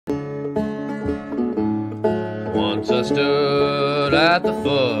Once I stood at the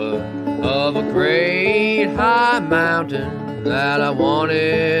foot of a great high mountain that I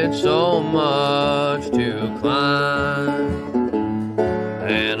wanted so much to climb.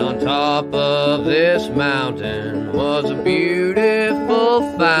 And on top of this mountain was a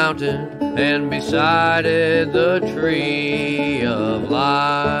beautiful fountain, and beside it the tree of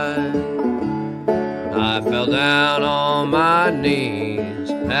life. I fell down on my knees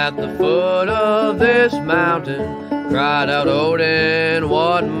at the foot of this mountain, cried out, Owen,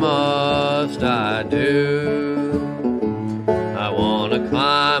 what must I do? I want to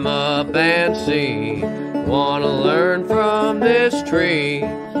climb up and see, want to learn from this tree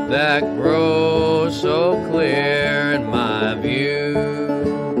that grows so clear in my view.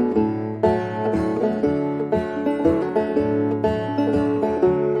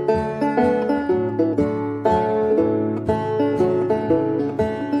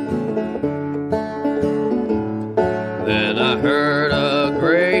 Then I heard a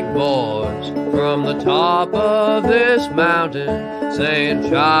great voice from the top of this mountain saying,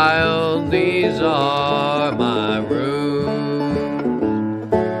 child, these are my rules.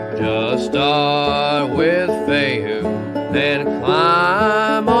 Just start with Fehu and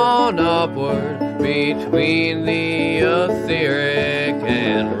climb on upward between the etheric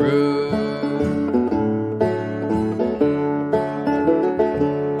and rude.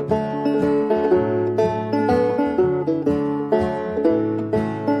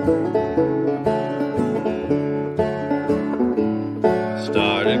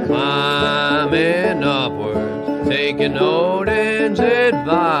 Started climbing upwards, taking Odin's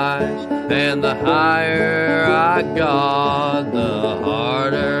advice, and the higher I got, the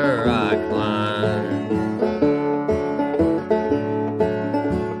harder I climbed.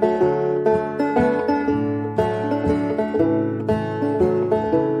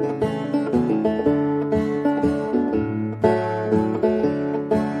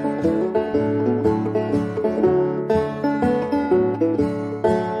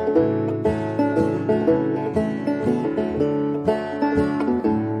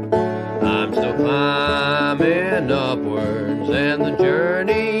 Climbing upwards, and the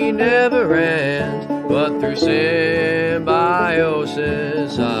journey never ends, but through symbiosis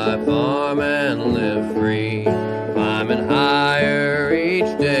I farm and live free, climbing higher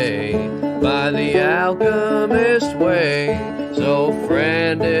each day by the alchemist way. So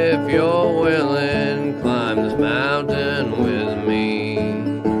friend, if you're willing, climb this mountain with me.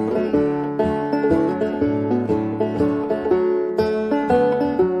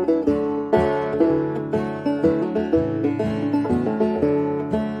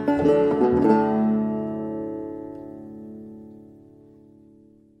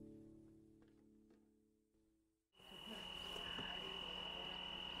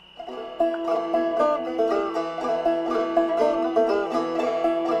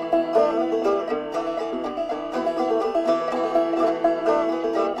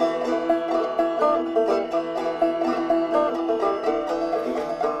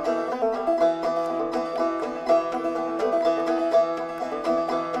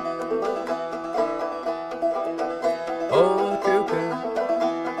 Oh, cuckoo,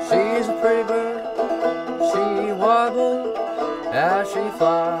 she's a pretty bird. She warbles as she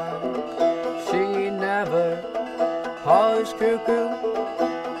flies. She never hollers cuckoo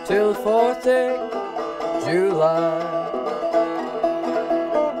till 4th day July.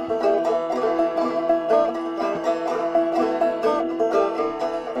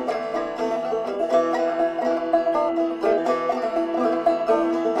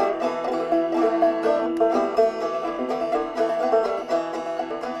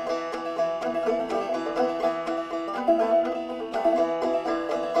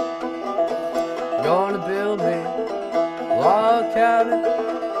 Gonna build me a log cabin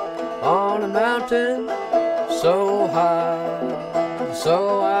on a mountain so high,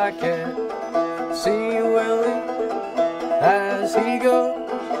 so I can see Willie as he goes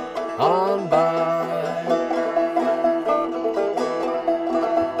on by.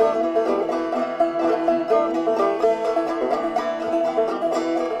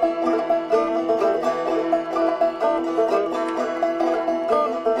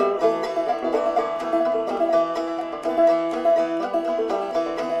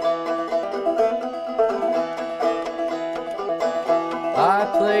 I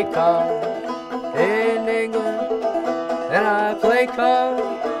play cards in England, and I play cards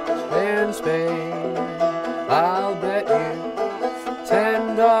in Spain.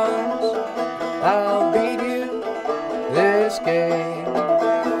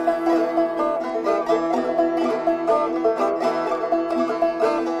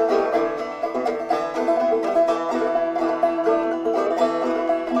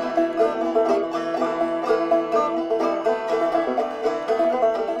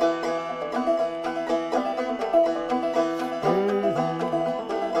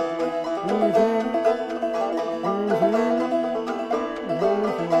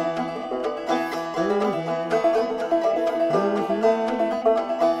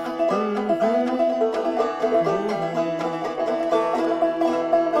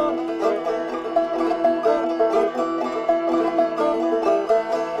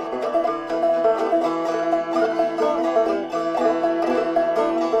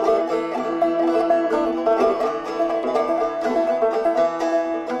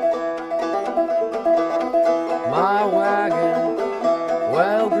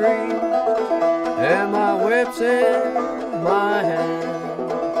 What's in my hand?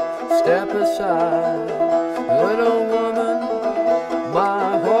 Step aside, little woman,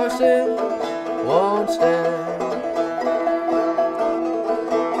 my horses won't stand.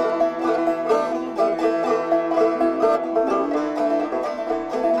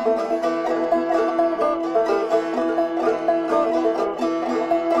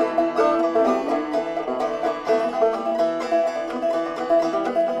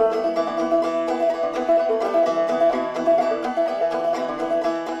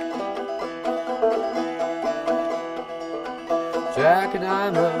 Jack and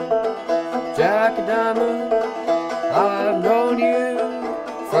Jack and Diamond, I've known you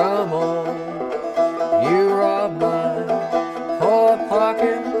from old. You robbed my poor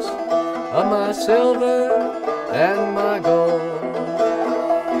pockets of my silver and my gold.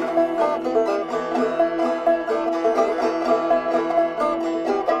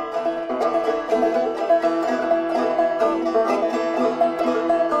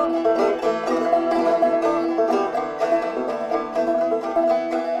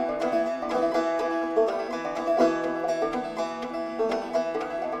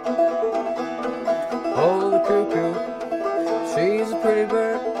 Oh, the cuckoo, she's a pretty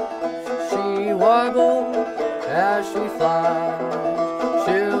bird. She warbles as she flies.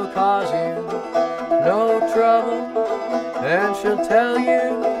 She'll cause you no trouble, and she'll tell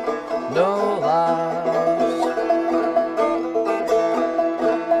you no lies.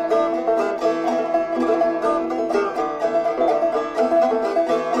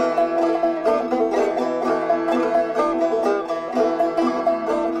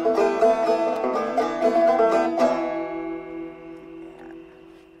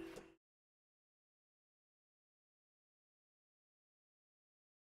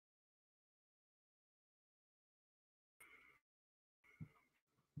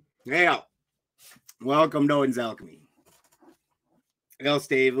 Hey, welcome to Owen's Alchemy. Hail,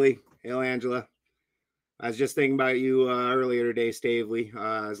 Stavely. Hail, Angela. I was just thinking about you earlier today, Stavely.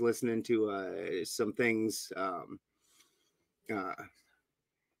 I was listening to some things. I'll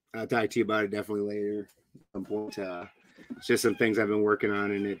talk to you about it definitely later. At some point. It's just some things I've been working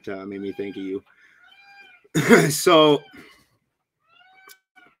on, and it made me think of you. So,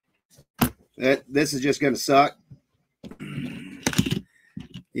 this is just going to suck.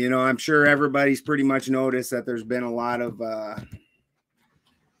 You know, I'm sure everybody's pretty much noticed that there's been a lot of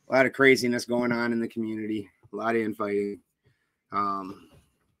craziness going on in the community, a lot of infighting.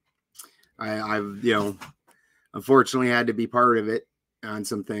 I've unfortunately had to be part of it on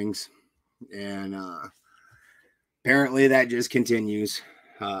some things, and apparently that just continues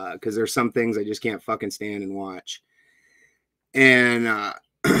because there's some things I just can't fucking stand and watch. And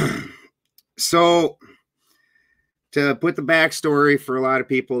so. To put the backstory for a lot of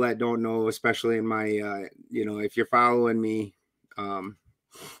people that don't know, especially in my, if you're following me,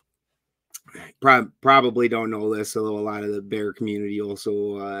 probably don't know this, although a lot of the bear community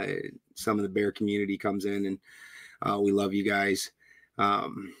also, some of the bear community comes in, and we love you guys.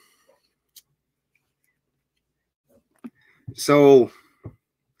 So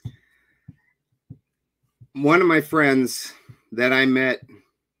one of my friends that I met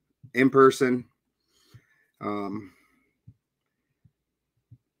in person,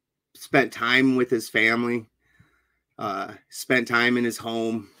 spent time with his family, spent time in his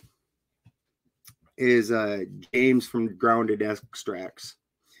home, is James from Grounded Extracts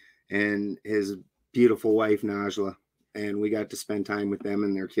and his beautiful wife, Najla. And we got to spend time with them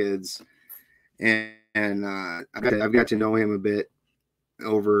and their kids. And I've got to know him a bit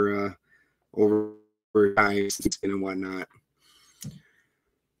over time and whatnot.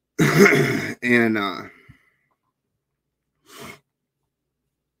 And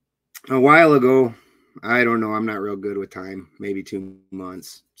a while ago, I don't know, I'm not real good with time, maybe 2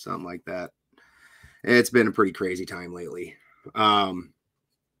 months, something like that. It's been a pretty crazy time lately. I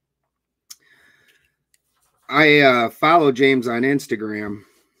follow James on Instagram,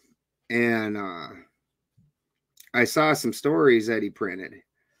 and I saw some stories that he printed.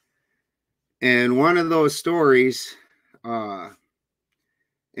 And one of those stories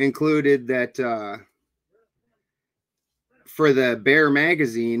included that for the Bear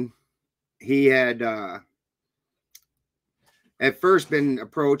magazine, he had at first been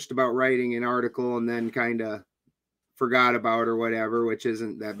approached about writing an article and then kind of forgot about or whatever, which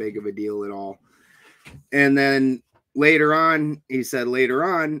isn't that big of a deal at all. And then later on, he said later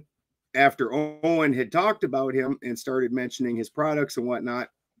on, after Owen had talked about him and started mentioning his products and whatnot,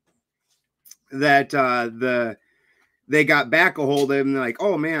 that they got back a hold of him. They're like,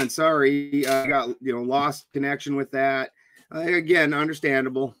 oh man, sorry, I got lost connection with that. Again,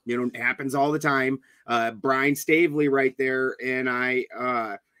 understandable. It happens all the time. Brian Stavely right there and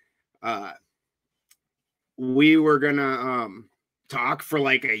I, we were gonna talk for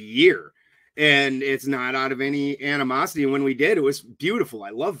like a year, and it's not out of any animosity. And when we did, it was beautiful.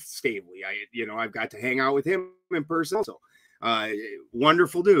 I love Stavely. I've got to hang out with him in person also.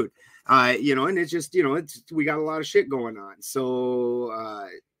 Wonderful dude. And it's just, we got a lot of shit going on. So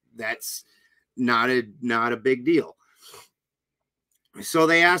that's not a big deal. So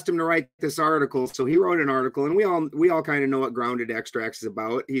they asked him to write this article. So he wrote an article, and we all kind of know what Grounded Extracts is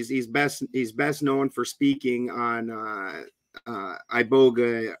about. He's best known for speaking on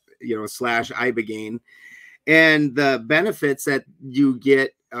iboga, / ibogaine, and the benefits that you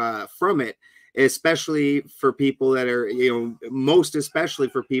get from it, especially for people that are, most especially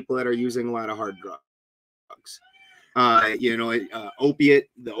for people that are using a lot of hard drugs. The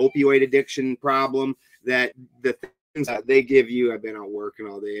opioid addiction problem, that the things that they give you. I've been out working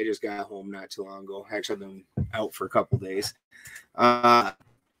all day. I just got home not too long ago. Actually, I've been out for a couple days.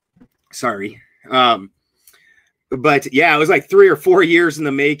 Sorry. But yeah, it was like 3 or 4 years in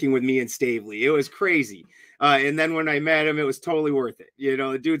the making with me and Stavely. It was crazy. And then when I met him, it was totally worth it.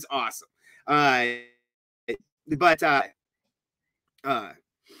 The dude's awesome.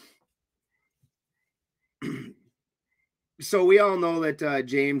 So we all know that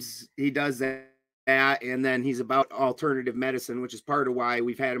James, he does that, and then he's about alternative medicine, which is part of why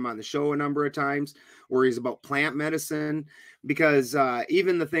we've had him on the show a number of times, where he's about plant medicine, because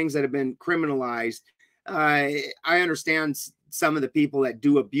even the things that have been criminalized, I understand some of the people that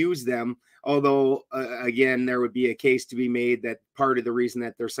do abuse them, although again, there would be a case to be made that part of the reason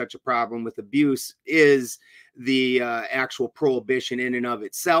that there's such a problem with abuse is the actual prohibition in and of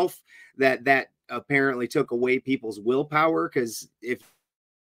itself, that apparently took away people's willpower. Because if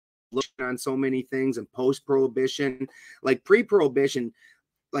looking on so many things, and post-prohibition, like pre-prohibition,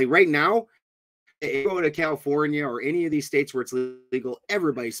 like right now, if you go to California or any of these states where it's legal,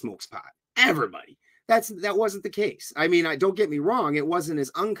 everybody smokes pot. Everybody. That wasn't the case. I mean, don't get me wrong, it wasn't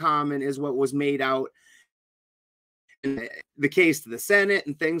as uncommon as what was made out in the case to the Senate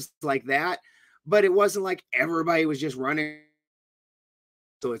and things like that, but it wasn't like everybody was just running.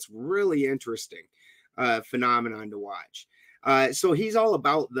 So it's really interesting phenomenon to watch. So he's all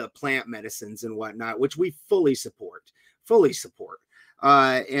about the plant medicines and whatnot, which we fully support.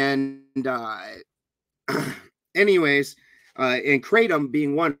 Anyways, and kratom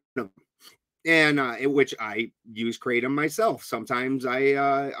being one of them, and in which I use kratom myself. Sometimes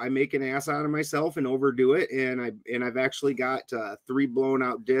I make an ass out of myself and overdo it, and I've actually got 3 blown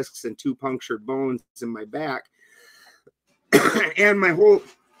out discs and 2 punctured bones in my back, and my whole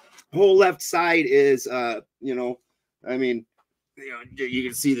left side is I mean, you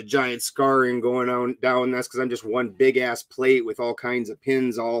can see the giant scarring going on down. That's because I'm just one big ass plate with all kinds of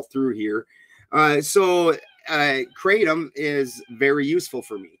pins all through here. So kratom is very useful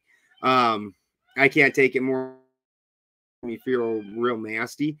for me. I can't take it more. Me feel real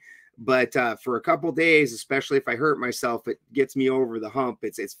nasty, but for a couple days, especially if I hurt myself, it gets me over the hump.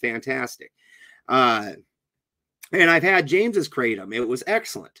 It's fantastic. And I've had James's kratom. It was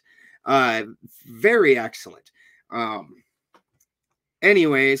excellent. Very excellent.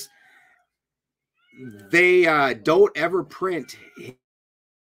 Anyways, they don't ever print the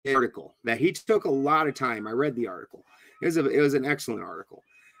article. That he took a lot of time. I read the article. It was an excellent article.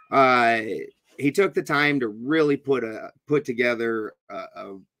 He took the time to really put together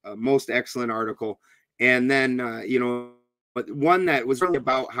a most excellent article, and then one that was really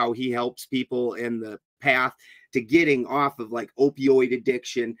about how he helps people in the path to getting off of like opioid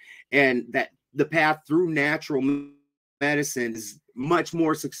addiction, and that the path through natural medicine is much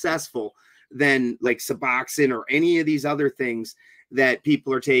more successful than like Suboxone or any of these other things that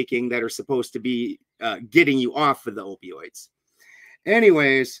people are taking that are supposed to be getting you off of the opioids.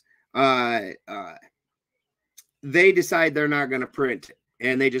 Anyways, they decide they're not going to print it,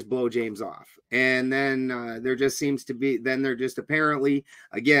 and they just blow James off. And then there just seems to be, then they're just apparently,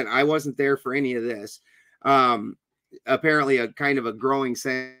 again, I wasn't there for any of this, apparently a kind of a growing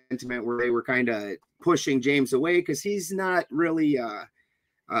sentiment where they were kind of pushing James away because he's not really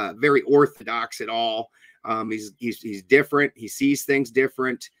very orthodox at all. He's different. He sees things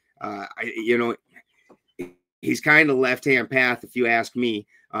different. He's kind of left-hand path, if you ask me,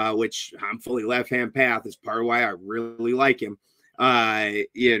 which I'm fully left-hand path. Is part of why I really like him.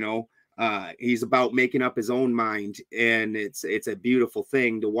 He's about making up his own mind, and it's a beautiful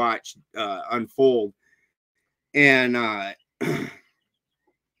thing to watch unfold. And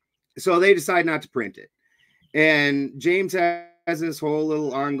so they decide not to print it. And James has this whole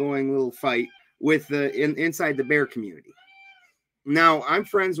little ongoing little fight with inside the bear community. Now, I'm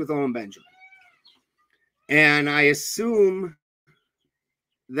friends with Owen Benjamin. And I assume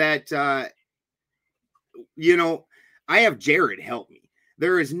that, you know, I have Jared help me.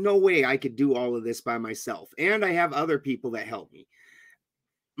 There is no way I could do all of this by myself. And I have other people that help me.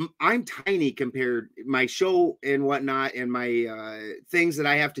 I'm tiny compared my show and whatnot, and my things that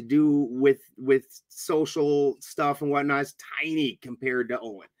I have to do with social stuff and whatnot is tiny compared to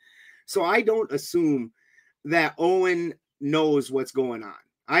Owen. So I don't assume that Owen knows what's going on.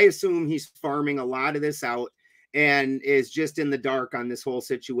 I assume he's farming a lot of this out and is just in the dark on this whole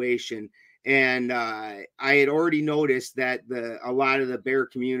situation. And I had already noticed that a lot of the bear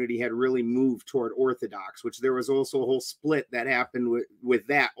community had really moved toward Orthodox, which there was also a whole split that happened with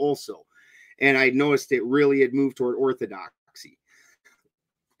that also. And I noticed it really had moved toward Orthodoxy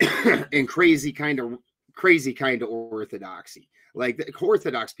and crazy kind of Orthodoxy. Like the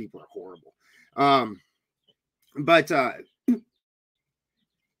Orthodox people are horrible. But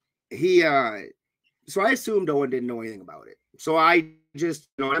so I assumed Owen didn't know anything about it. So I just,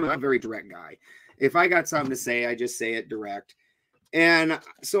 I'm a very direct guy. If I got something to say, I just say it direct. And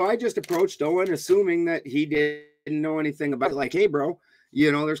so I just approached Owen, assuming that he didn't know anything about it. Like, hey, bro,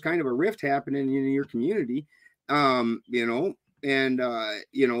 there's kind of a rift happening in your community, and,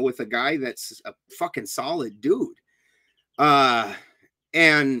 with a guy that's a fucking solid dude.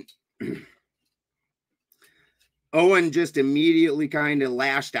 And Owen just immediately kind of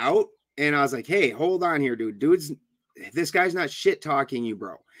lashed out. And I was like, hey, hold on here, dude. This guy's not shit talking you,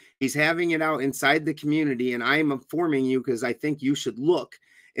 bro. He's having it out inside the community, and I'm informing you because I think you should look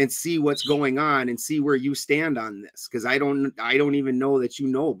and see what's going on and see where you stand on this, because I don't even know that you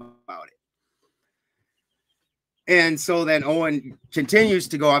know about it. And so then Owen continues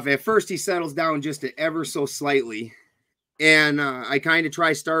to go off. At first, he settles down just ever so slightly, and I kind of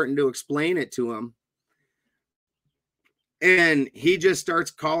try starting to explain it to him. And he just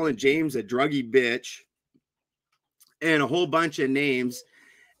starts calling James a druggy bitch and a whole bunch of names.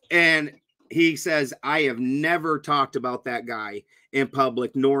 And he says, I have never talked about that guy in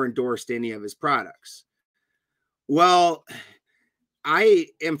public nor endorsed any of his products. Well, I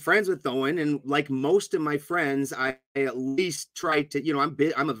am friends with Owen, and like most of my friends, I at least try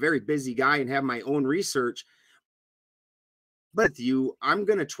to, I'm a very busy guy and have my own research. But I'm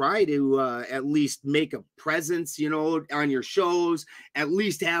going to try to at least make a presence, on your shows, at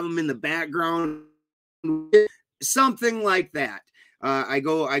least have them in the background, something like that. I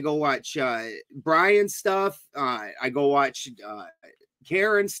go watch Brian's stuff. I go watch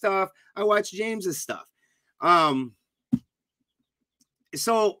Karen's stuff. I watch James's stuff.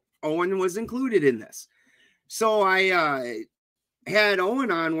 So Owen was included in this. So I had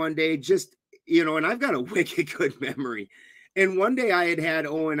Owen on one day, just, and I've got a wicked good memory. And one day I had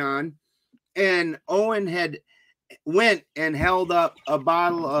Owen on, and Owen had went and held up a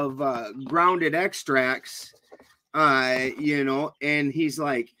bottle of grounded extracts, and he's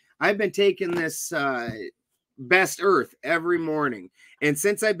like, I've been taking this Best Earth every morning. And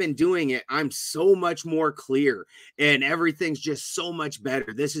since I've been doing it, I'm so much more clear and everything's just so much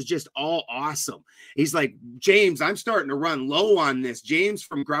better. This is just all awesome. He's like, James, I'm starting to run low on this. James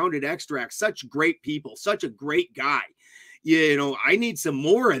from Grounded Extracts, such great people, such a great guy. I need some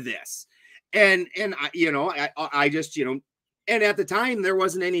more of this. And I just, and at the time there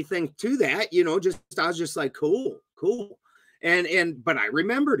wasn't anything to that, I was just like, cool. But I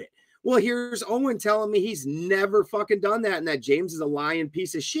remembered it. Well, here's Owen telling me he's never fucking done that and that James is a lying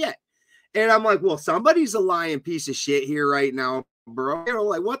piece of shit. And I'm like, well, somebody's a lying piece of shit here right now, bro.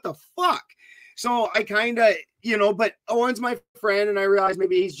 Like, what the fuck? So I kind of, but Owen's my friend, and I realized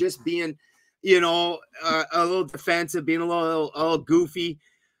maybe he's just being, a little defensive, being a little goofy.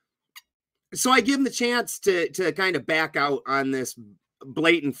 So I give him the chance to kind of back out on this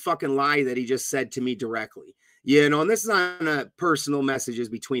blatant fucking lie that he just said to me directly. And this is on personal messages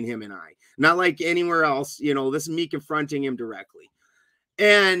between him and I, not like anywhere else. This is me confronting him directly.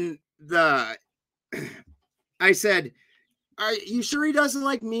 And I said, are you sure he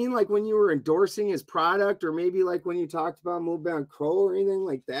doesn't mean like when you were endorsing his product, or maybe like when you talked about Mobile Crow or anything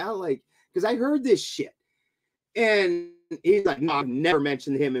like that? Like, because I heard this shit. And he's like, no, I've never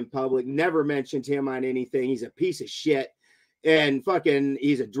mentioned him in public, never mentioned him on anything. He's a piece of shit. And fucking,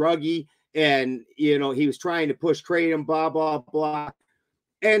 he's a druggie. And, he was trying to push kratom, blah, blah, blah.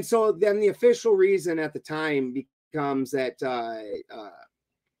 And so then the official reason at the time becomes that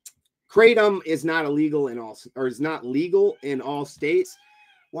kratom is not illegal is not legal in all states.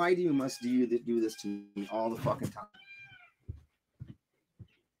 Why do you do this to me all the fucking time?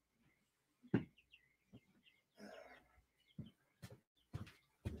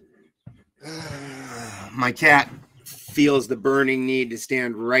 My cat feels the burning need to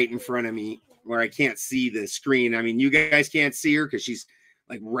stand right in front of me where I can't see the screen. I mean, you guys can't see her because she's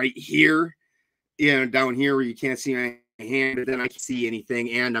like right here, you know, down here where you can't see my hand, but then I can see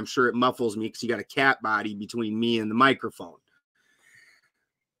anything, and I'm sure it muffles me because you got a cat body between me and the microphone.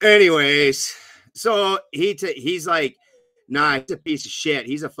 Anyways, so he's like, nah, he's a piece of shit.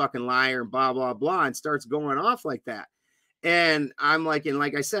 He's a fucking liar and blah, blah, blah, and starts going off like that. And I'm like, and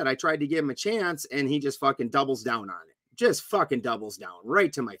like I said, I tried to give him a chance, and he just fucking doubles down on it. Just fucking doubles down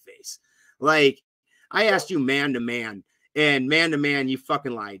right to my face. Like, I asked you man to man, and man to man, you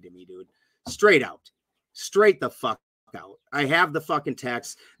fucking lied to me, dude. Straight out. Straight the fuck out. I have the fucking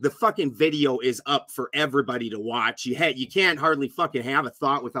text. The fucking video is up for everybody to watch. You can't hardly fucking have a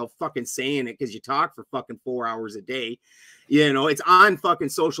thought without fucking saying it because you talk for fucking 4 hours a day. You know, it's on fucking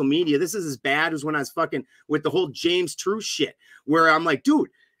social media. This is as bad as when I was fucking with the whole James True shit, where I'm like, dude,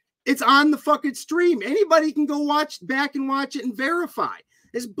 it's on the fucking stream. Anybody can go watch back and watch it and verify.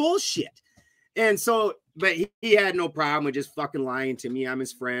 It's bullshit. And so, but he had no problem with just fucking lying to me. I'm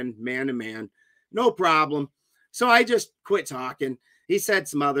his friend, man to man. No problem. So I just quit talking. He said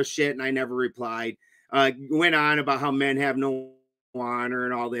some other shit and I never replied. Went on about how men have no honor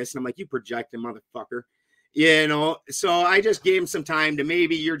and all this. And I'm like, you projecting, motherfucker. You know, so I just gave him some time to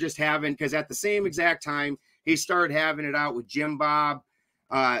maybe you're just having, because at the same exact time, he started having it out with Jim Bob,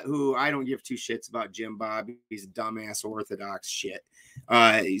 who I don't give two shits about Jim Bob. He's a dumbass Orthodox shit.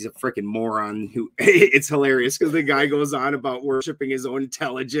 He's a freaking moron who it's hilarious because the guy goes on about worshiping his own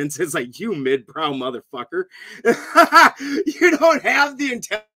intelligence. It's like, you mid-brow motherfucker. You don't have the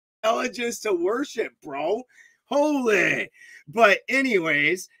intelligence to worship, bro. Holy. But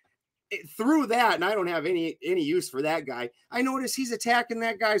anyways, through that, and I don't have any use for that guy, I notice he's attacking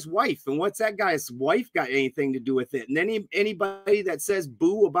that guy's wife. And what's that guy's wife got anything to do with it? And anybody that says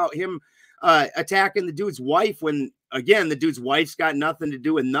boo about him attacking the dude's wife, when again the dude's wife's got nothing to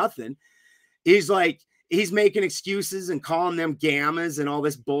do with nothing, he's like, he's making excuses and calling them gammas and all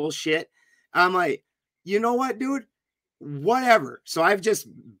this bullshit. I'm like, you know what, dude? Whatever. So I've just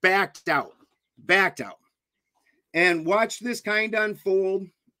backed out and watched this kind of unfold.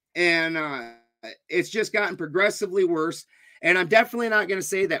 And it's just gotten progressively worse. And I'm definitely not going to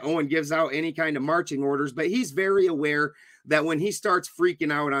say that Owen gives out any kind of marching orders, but he's very aware that when he starts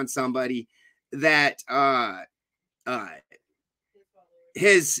freaking out on somebody, that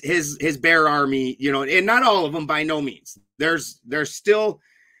his bear army, you know, and not all of them by no means. There's still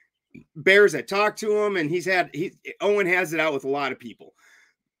bears that talk to him, and Owen has it out with a lot of people.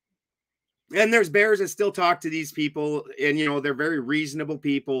 And there's bears that still talk to these people, and, you know, they're very reasonable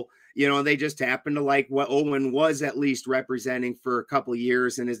people. You know, they just happen to like what Owen was at least representing for a couple of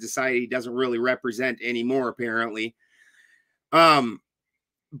years and has decided he doesn't really represent anymore, apparently. But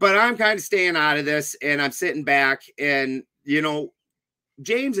I'm kind of staying out of this, and I'm sitting back, and, you know,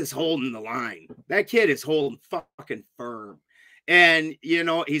 James is holding the line. That kid is holding fucking firm. And, you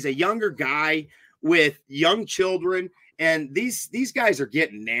know, he's a younger guy with young children. And these guys are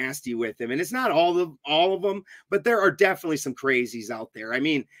getting nasty with him. And it's not all of them, but there are definitely some crazies out there. I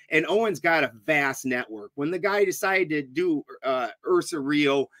mean, and Owen's got a vast network. When the guy decided to do Ursa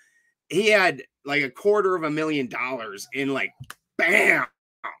Rio, he had like $250,000 in like, bam.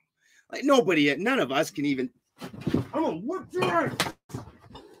 Like none of us can even. Oh, what's that?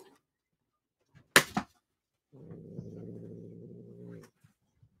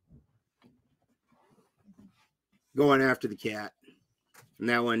 Going after the cat. And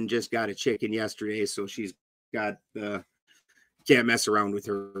that one just got a chicken yesterday, so she's got can't mess around with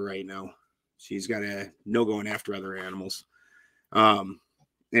her right now. She's got no going after other animals. And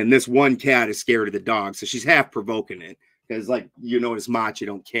this one cat is scared of the dog, so she's half provoking it. Because, like, you notice Matcha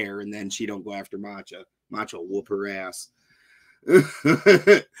don't care, and then she don't go after Matcha. Matcha will whoop her ass.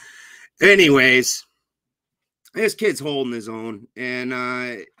 Anyways, this kid's holding his own.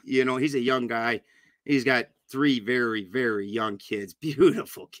 And, you know, he's a young guy. He's got 3 very, very young kids,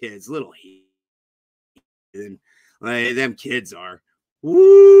 beautiful kids, little heathen. Like them kids are.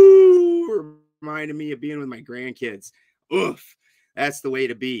 Woo! Reminded me of being with my grandkids. Oof, that's the way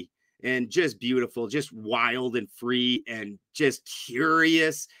to be. And just beautiful, just wild and free, and just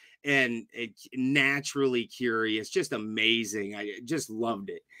curious and naturally curious. Just amazing. I just loved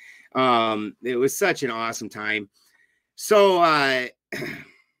it. It was such an awesome time. So,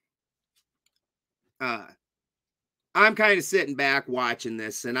 I'm kind of sitting back watching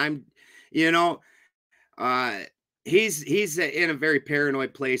this, and I'm, you know, he's in a very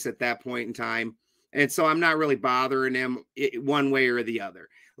paranoid place at that point in time. And so I'm not really bothering him one way or the other.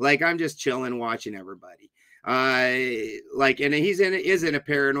 Like, I'm just chilling, watching everybody. Like, and is in a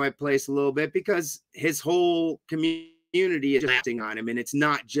paranoid place a little bit because his whole community is acting on him, and it's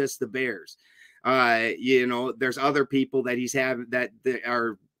not just the bears. You know, there's other people that he's having that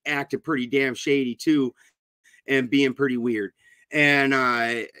are acting pretty damn shady too, and being pretty weird. And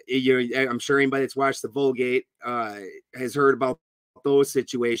I'm sure anybody that's watched the Vulgate has heard about those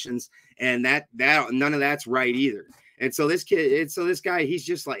situations, and that none of that's right either. And so this guy, he's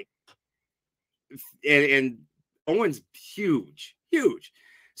just like, and Owen's huge.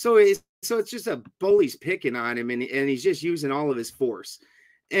 So it's just a bully's picking on him, and he's just using all of his force.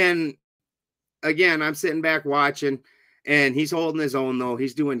 And again, I'm sitting back watching, and he's holding his own though.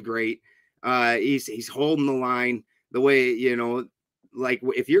 He's doing great. He's holding the line the way, you know, like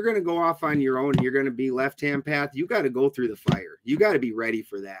if you're going to go off on your own, you're going to be left-hand path, you got to go through the fire. You got to be ready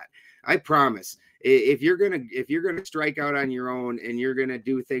for that. I promise. If you're going to strike out on your own and you're going to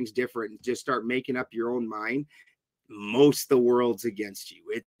do things different and just start making up your own mind, most of the world's against you.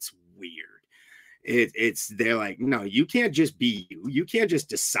 It's weird. They're like, no, you can't just be you. You can't just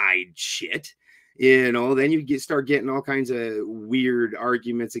decide shit. You know, then you start getting all kinds of weird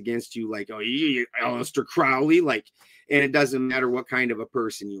arguments against you, like, oh, you Aleister Crowley, like, and it doesn't matter what kind of a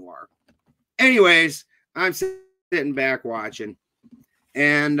person you are. Anyways, I'm sitting back watching,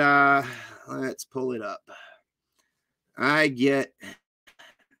 and let's pull it up.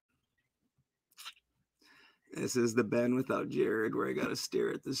 This is the Ben without Jared, where I got to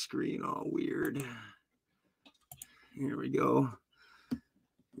stare at the screen all weird. Here we go.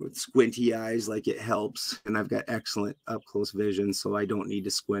 With squinty eyes, like it helps. And I've got excellent up close vision, so I don't need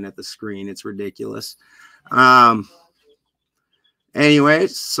to squint at the screen. It's ridiculous. Anyway,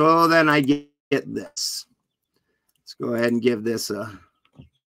 so then I get this. Let's go ahead and give this a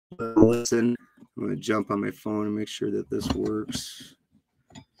listen. I'm going to jump on my phone and make sure that this works.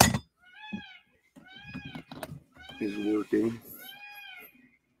 Is working.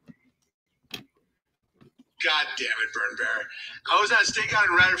 God damn it, Burn Bear. I was on Stakeout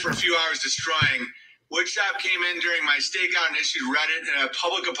and Reddit for a few hours destroying. Woodshop came in during my Stakeout and issued Reddit and a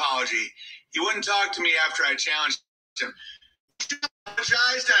public apology. He wouldn't talk to me after I challenged him. He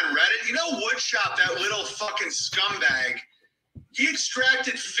apologized on Reddit. You know Woodshop, that little fucking scumbag, he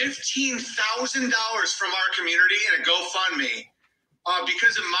extracted $15,000 from our community in a GoFundMe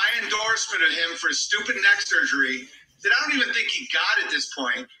because of my endorsement of him for his stupid neck surgery that I don't even think he got at this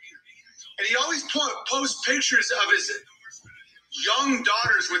point. And he always posts pictures of his young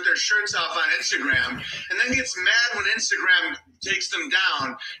daughters with their shirts off on Instagram, and then gets mad when Instagram takes them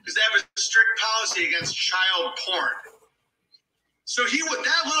down because they have a strict policy against child porn. So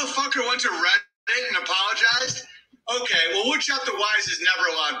that little fucker went to Reddit and apologized. Okay, well, Woodshop the Wise is never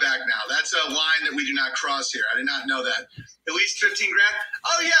allowed back now. That's a line that we do not cross here. I did not know that. At least 15 grand.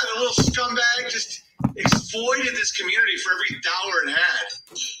 Oh yeah, the little scumbag just exploited this community for every dollar it had.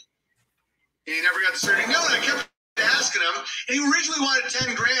 And he never got the surgery. No, and I kept asking him, and he originally wanted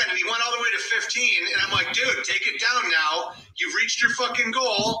 10 grand, and he went all the way to 15. And I'm like, dude, take it down now. You've reached your fucking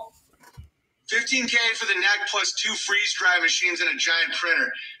goal. 15K for the neck plus 2 freeze dry machines and a giant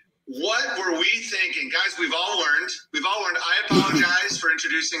printer. What were we thinking? Guys, we've all learned. I apologize for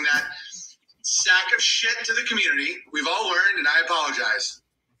introducing that sack of shit to the community. We've all learned, and I apologize.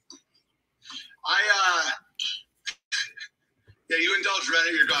 Yeah, you indulge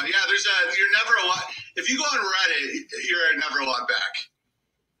Reddit, you're gone. Yeah, you're never allowed. If you go on Reddit, you're never allowed back.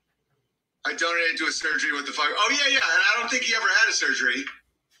 I donated to a surgery. What the fuck? Oh, yeah. And I don't think he ever had a surgery.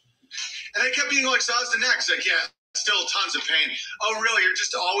 And I kept being like, so how's the neck? Like, yeah, still tons of pain. Oh, really? You're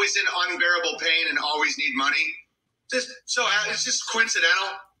just always in unbearable pain and always need money? It's just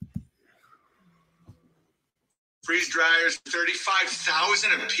coincidental. Freeze dryers,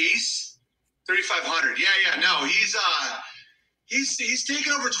 35,000 a piece? 3,500. Yeah. No, He's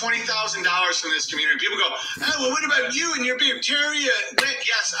taken over $20,000 from this community. People go, oh, well, what about you and your bacteria?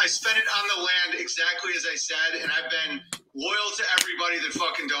 Yes, I spent it on the land exactly as I said, and I've been loyal to everybody that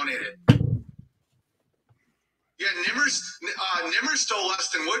fucking donated. Yeah, Nimmer stole less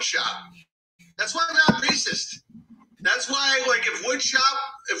than Woodshop. That's why I'm not racist. That's why, like, if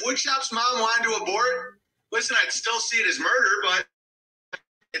Woodshop's mom wanted to abort, listen, I'd still see it as murder, but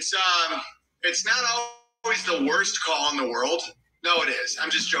it's not always the worst call in the world. No, it is.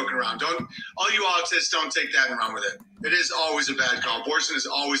 I'm just joking around. All you autists don't take that and run with it. It is always a bad call. Abortion is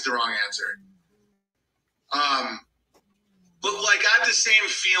always the wrong answer. But like I have the same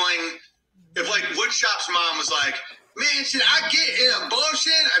feeling if like Woodshop's mom was like, man, should I get an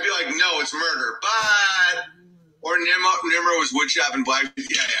abortion? I'd be like, no, it's murder. But or Nimmer was Woodshop and Black.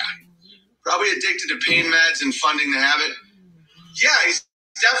 Yeah. Probably addicted to pain meds and funding the habit. Yeah, he's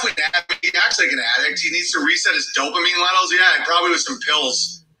definitely an addict. He acts like an addict. He needs to reset his dopamine levels. Yeah, probably with some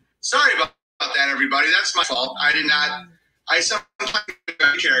pills. Sorry about that, everybody. That's my fault. I I sometimes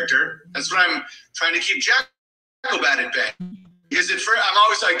a character. That's what I'm trying to keep Jackalbat at bay. Because at first, I'm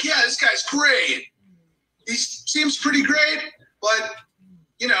always like, yeah, this guy's great. He seems pretty great, but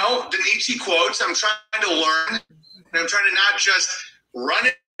you know, the Nietzsche quotes, I'm trying to learn, and I'm trying to not just run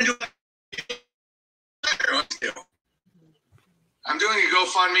into I'm doing a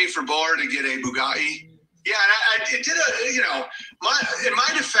GoFundMe for Bowler to get a Bugatti. Yeah, and I did a, you know, in my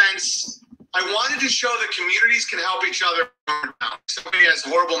defense, I wanted to show that communities can help each other. Somebody has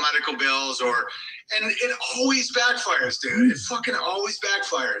horrible medical bills, and it always backfires, dude. It fucking always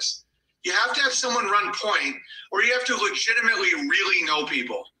backfires. You have to have someone run point, or you have to legitimately really know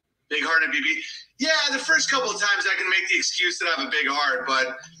people. Big-hearted BB. Yeah, the first couple of times I can make the excuse that I have a big heart,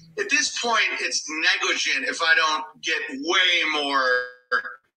 but at this point, it's negligent if I don't get way more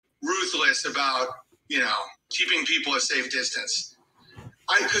ruthless about, you know, keeping people a safe distance.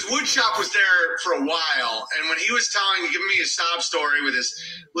 Because Woodshop was there for a while, and when he was giving me a sob story with his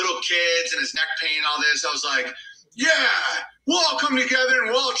little kids and his neck pain and all this, I was like, yeah, we'll all come together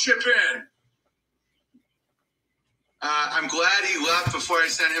and we'll all chip in. I'm glad he left before I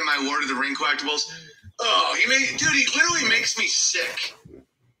sent him my Lord of the Ring collectibles. Oh, he literally makes me sick.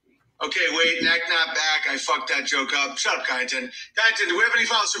 Okay, wait, neck not back. I fucked that joke up. Shut up, Kyneton. Kyneton, do we have any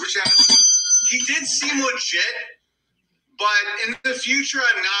final super chats? He did seem legit, but in the future,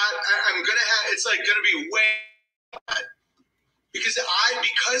 I'm gonna have. It's like gonna be way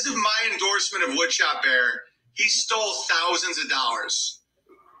because of my endorsement of Woodshop Bear, he stole thousands of dollars,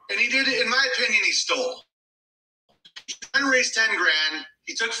 and he did it. In my opinion, he stole. He tried to raise 10 grand.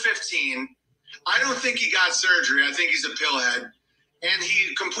 He took 15. I don't think he got surgery. I think he's a pillhead. And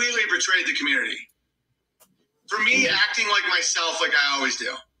he completely betrayed the community. For me, acting like myself, like I always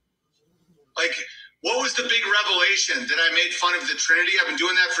do. Like, what was the big revelation? That I made fun of the Trinity? I've been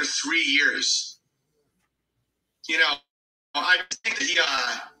doing that for 3 years. You know, I think that he,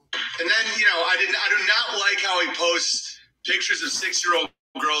 and then, you know, I do not like how he posts pictures of 6-year-old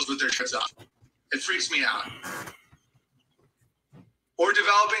girls with their shirts off. It freaks me out. Or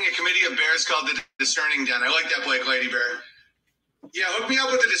developing a committee of bears called the Discerning Den. I like that, Blake Lady Bear. Yeah, hook me up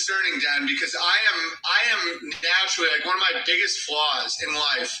with the Discerning Den, because I am naturally, like, one of my biggest flaws in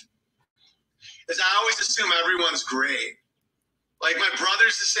life is I always assume everyone's great. Like, my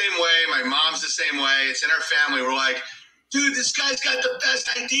brother's the same way, my mom's the same way. It's in our family. We're like, dude, this guy's got the best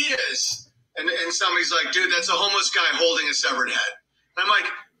ideas. And somebody's like, dude, that's a homeless guy holding a severed head. And I'm like,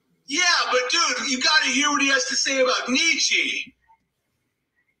 yeah, but dude, you got to hear what he has to say about Nietzsche.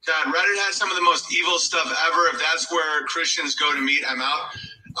 God, Reddit has some of the most evil stuff ever. If that's where Christians go to meet, I'm out.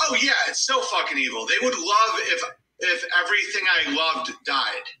 Oh, yeah, it's so fucking evil. They would love if everything I loved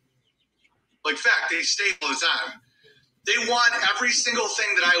died. Like, fact, they stay all the time. They want every single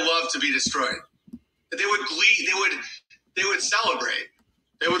thing that I love to be destroyed. They would glee. They would celebrate.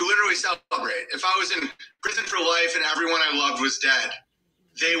 They would literally celebrate. If I was in prison for life and everyone I loved was dead,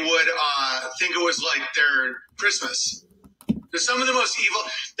 they would think it was like their Christmas. They're some of the most evil.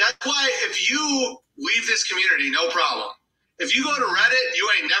 That's why if you leave this community, no problem. If you go to Reddit, you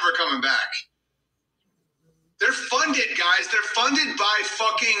ain't never coming back. They're funded, guys. They're funded by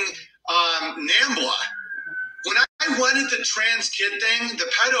fucking NAMBLA. When I went at the trans kid thing,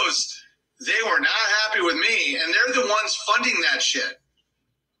 the pedos, they were not happy with me, and they're the ones funding that shit.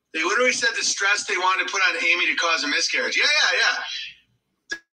 They literally said the stress they wanted to put on Amy to cause a miscarriage.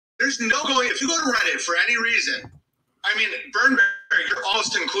 Yeah. There's no going, if you go to Reddit for any reason, I mean, Burnberry, you're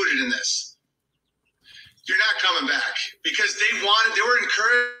almost included in this. You're not coming back because they were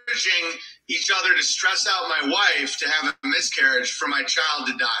encouraging each other to stress out my wife to have a miscarriage for my child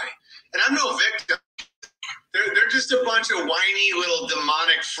to die. And I'm no victim. They're just a bunch of whiny little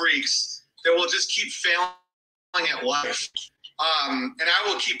demonic freaks that will just keep failing at life. And I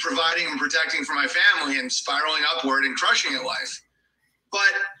will keep providing and protecting for my family and spiraling upward and crushing at life.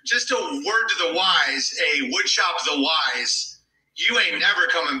 But just a word to the wise, a woodshop the wise, you ain't never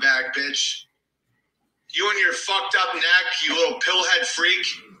coming back, bitch. You and your fucked up neck, you little pillhead freak,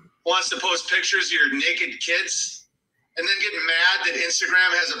 wants to post pictures of your naked kids and then get mad that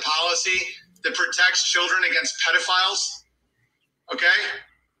Instagram has a policy that protects children against pedophiles. Okay?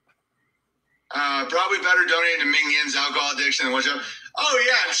 Probably better donating to Ming Yin's alcohol addiction than woodshop. Oh,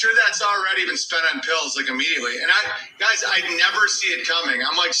 yeah, I'm sure that's already been spent on pills, like, immediately. And I never see it coming.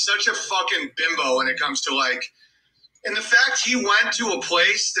 I'm, like, such a fucking bimbo when it comes to, like, and the fact he went to a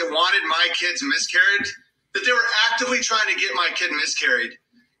place that wanted my kids miscarried, that they were actively trying to get my kid miscarried.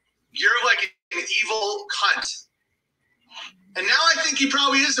 You're, like, an evil cunt. And now I think he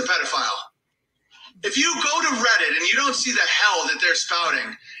probably is a pedophile. If you go to Reddit and you don't see the hell that they're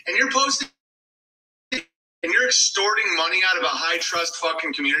spouting, and you're posting and you're extorting money out of a high trust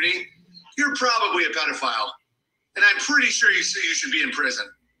fucking community, you're probably a pedophile. And I'm pretty sure you should be in prison.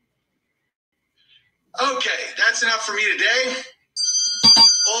 Okay, that's enough for me today.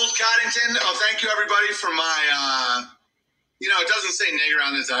 Old Coddington, thank you everybody for my, it doesn't say nigger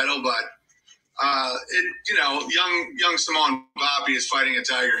on the title, but, young Simone Bobby is fighting a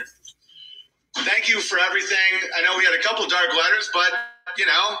tiger. Thank you for everything. I know we had a couple dark letters, but,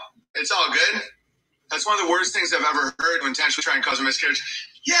 it's all good. That's one of the worst things I've ever heard to intentionally try and cause a miscarriage.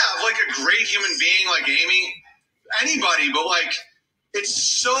 Yeah, like a great human being like Amy, anybody, but like,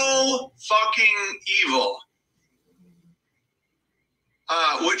 it's so fucking evil.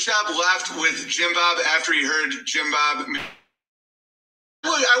 Woodchop left with Jim Bob after he heard Jim Bob.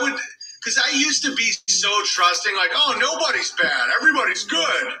 I would, because I used to be so trusting, like, oh, nobody's bad, everybody's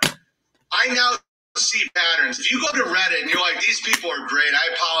good. I now see patterns. If you go to Reddit and you're like, these people are great, I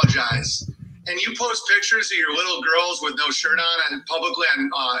apologize, and you post pictures of your little girls with no shirt on and publicly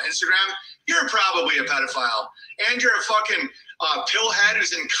on Instagram, you're probably a pedophile. And you're a fucking pillhead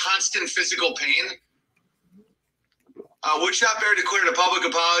who's in constant physical pain. Woodshop Bear declared a public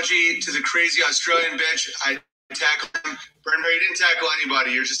apology to the crazy Australian bitch. I tackled him. Burn Bear, you didn't tackle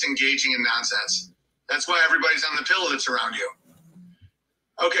anybody. You're just engaging in nonsense. That's why everybody's on the pill that's around you.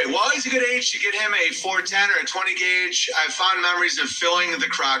 Okay, while he's a good age to get him a 410 or a 20 gauge, I've found memories of filling the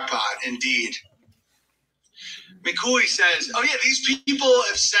crock pot. Indeed. McCooley says, oh yeah, these people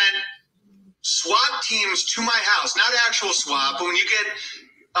have sent SWAT teams to my house. Not actual SWAT, but when you get,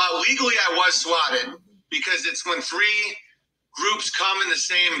 legally I was swatted, because it's when 3 groups come in the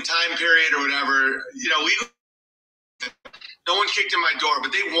same time period or whatever, legally, no one kicked in my door,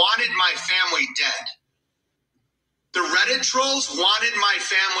 but they wanted my family dead. The Reddit trolls wanted my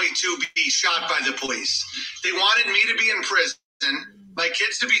family to be shot by the police. They wanted me to be in prison, my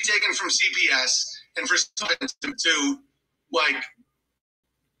kids to be taken from CPS, and for someone to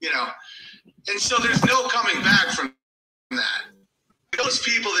and so there's no coming back from that. Those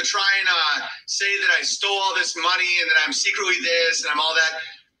people that try and say that I stole all this money and that I'm secretly this and I'm all that,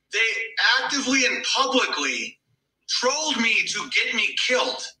 they actively and publicly trolled me to get me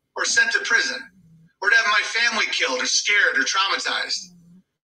killed or sent to prison, or to have my family killed or scared or traumatized.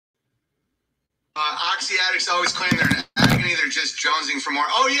 Oxy addicts always claim they're in agony. They're just jonesing for more.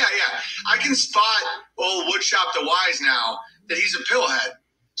 Oh, yeah. I can spot old Woodshop the Wise now that he's a pillhead.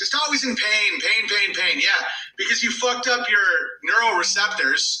 Just always in pain. Yeah, because you fucked up your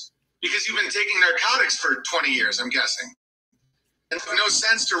neuroreceptors because you've been taking narcotics for 20 years, I'm guessing. And it makes no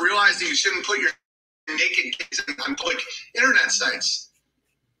sense to realize that you shouldn't put your naked kids on public internet sites.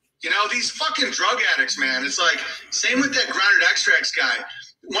 These fucking drug addicts, man. It's like, same with that grounded extracts guy.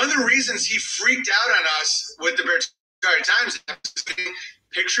 One of the reasons he freaked out on us with the Barry Times is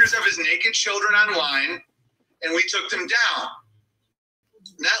pictures of his naked children online, and we took them down.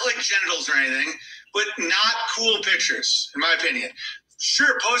 Not like genitals or anything, but not cool pictures, in my opinion.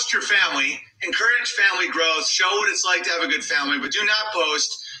 Sure, post your family, encourage family growth, show what it's like to have a good family, but do not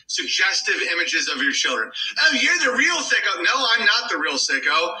post suggestive images of your children. Oh, you're the real sicko. No, I'm not the real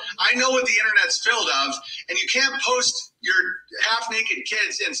sicko. I know what the internet's filled of, and you can't post your half-naked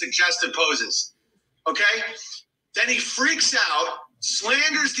kids in suggestive poses. Okay? Then he freaks out,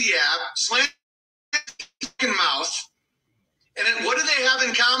 slanders the app, slanders the fucking mouth, and then what do they have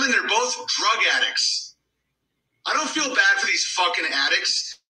in common? They're both drug addicts. I don't feel bad for these fucking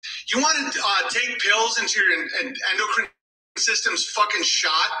addicts. You want to take pills into your endocrine system's fucking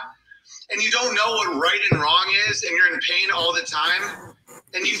shot, and you don't know what right and wrong is, and you're in pain all the time,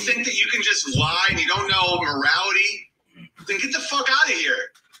 and you think that you can just lie and you don't know morality, then get the fuck out of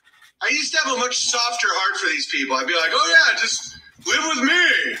here. I used to have a much softer heart for these people. I'd be like, oh yeah, just live with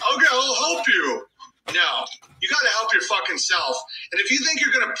me. Okay, I'll help you. No, you got to help your fucking self. And if you think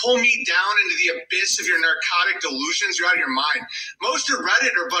you're going to pull me down into the abyss of your narcotic delusions, you're out of your mind. Most of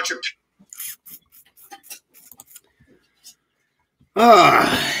Reddit are a bunch of...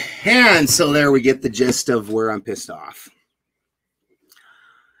 And so there we get the gist of where I'm pissed off.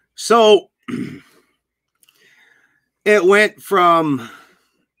 So it went from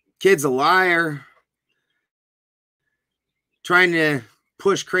kid's a liar, trying to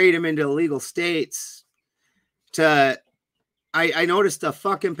push Kratom into illegal states, to I noticed a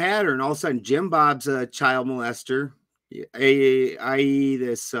fucking pattern. All of a sudden, Jim Bob's a child molester, i.e.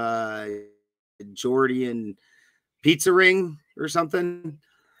 this Jordan pizza ring or something.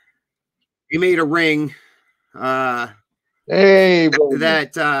 He made a ring. Hey,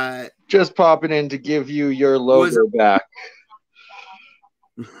 that just popping in to give you your logo back.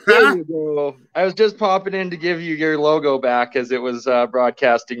 There you go. I was just popping in to give you your logo back as it was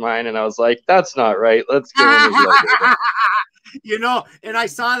broadcasting mine, and I was like, "That's not right. Let's give him his logo back." You know, and I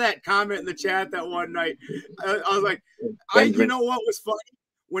saw that comment in the chat that one night. I was like, you know what was funny?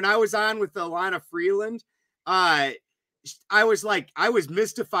 When I was on with Alana Freeland, I was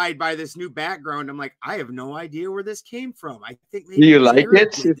mystified by this new background. I'm like, I have no idea where this came from. I think maybe do you like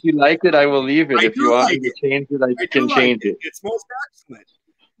it? If you like it, I will leave it. If you want me to change it, I can change it. It's most excellent.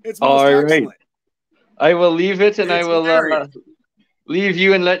 It's most excellent. Right. I will leave it, and I will leave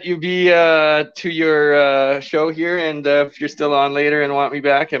you and let you be to your show here. And if you're still on later and want me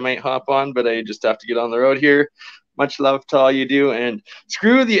back, I might hop on, but I just have to get on the road here. Much love to all you do, and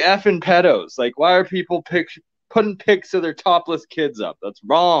screw the effing pedos. Like, why are people putting pics of their topless kids up? That's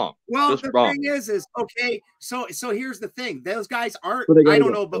wrong. Well, just the wrong. thing is okay. So here's the thing: those guys aren't. I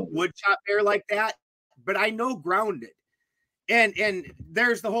don't know about woodshop bear like that, but I know grounded. And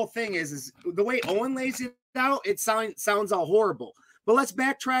there's the whole thing is the way Owen lays it out. It sounds all horrible. But let's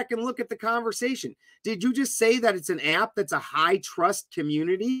backtrack and look at the conversation. Did you just say that it's an app that's a high trust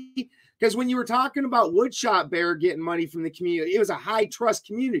community? Because when you were talking about woodshop bear getting money from the community, it was a high trust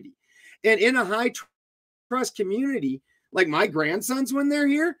community. And in a high trust community, like my grandsons, when they're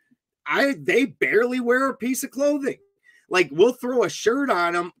here, they barely wear a piece of clothing. Like, we'll throw a shirt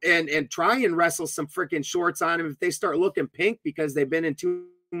on them and try and wrestle some freaking shorts on them if they start looking pink because they've been in too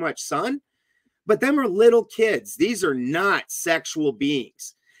much sun. But them are little kids. These are not sexual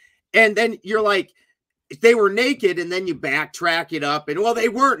beings. And then you're like, they were naked, and then you backtrack it up. And, well, they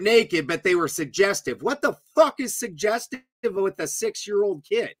weren't naked, but they were suggestive. What the fuck is suggestive with a 6-year-old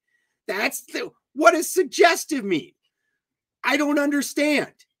kid? What does suggestive mean? I don't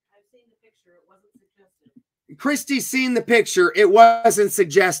understand. Christy's seen the picture. It wasn't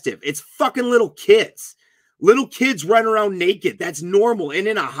suggestive. It's fucking little kids. Little kids run around naked. That's normal. And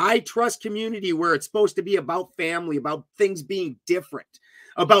in a high trust community where it's supposed to be about family, about things being different,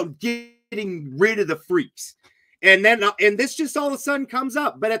 about getting rid of the freaks. And this just all of a sudden comes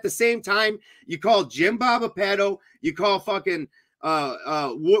up. But at the same time, you call Jim Bob a pedo. You call fucking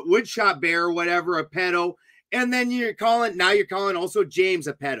woodshop bear or whatever a pedo. And then you're calling also James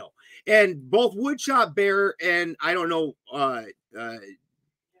a pedo. And both woodshop bear and I don't know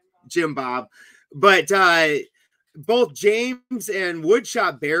Jim Bob, but both James and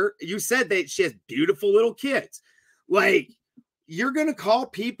woodshop bear, you said that she has beautiful little kids. Like, you're gonna call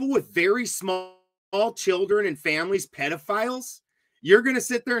people with very small children and families pedophiles? You're gonna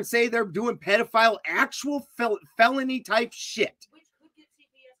sit there and say they're doing pedophile, actual felony type shit,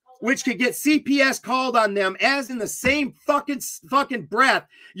 which could get CPS called on them, as in the same fucking breath,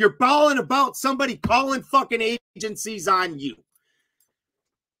 you're bawling about somebody calling fucking agencies on you.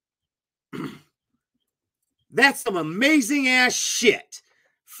 That's some amazing ass shit.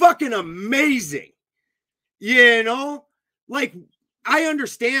 Fucking amazing. You know? Like, I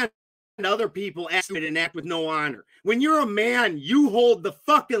understand other people act with no honor. When you're a man, you hold the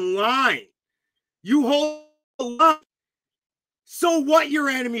fucking line. You hold the line. So what? Your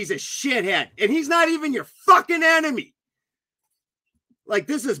enemy's a shithead, and he's not even your fucking enemy. Like,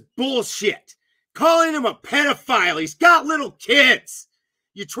 this is bullshit. Calling him a pedophile. He's got little kids.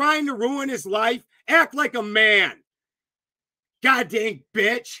 You trying to ruin his life? Act like a man. God dang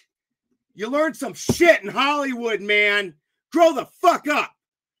bitch. You learned some shit in Hollywood, man. Grow the fuck up.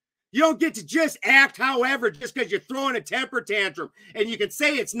 You don't get to just act however just because you're throwing a temper tantrum. And you can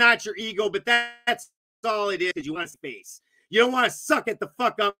say it's not your ego, but that's all it is, because you want space. You don't want to suck it the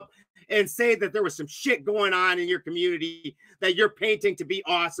fuck up and say that there was some shit going on in your community that you're painting to be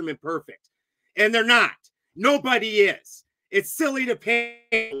awesome and perfect. And they're not. Nobody is. It's silly to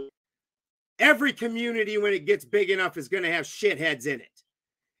paint. Every community, when it gets big enough, is going to have shitheads in it.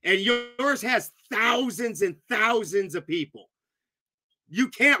 And yours has thousands and thousands of people. You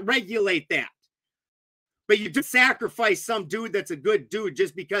can't regulate that. But you do sacrifice some dude that's a good dude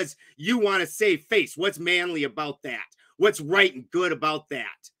just because you want to save face. What's manly about that? What's right and good about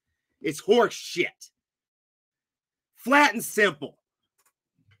that? It's horse shit. Flat and simple.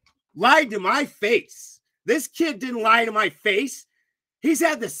 Lied to my face. This kid didn't lie to my face. He's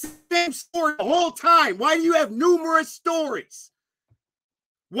had the same story the whole time. Why do you have numerous stories?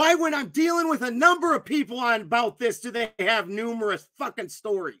 Why, when I'm dealing with a number of people on about this, do they have numerous fucking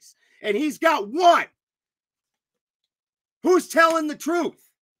stories? And he's got one. Who's telling the truth?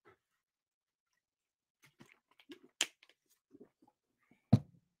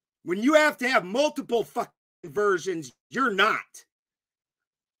 When you have to have multiple fucking versions, you're not.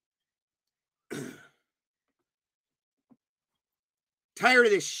 Tired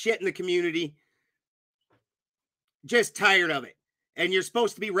of this shit in the community. Just tired of it. And you're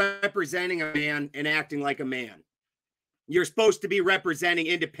supposed to be representing a man and acting like a man. You're supposed to be representing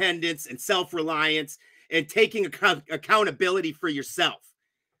independence and self-reliance and taking accountability for yourself.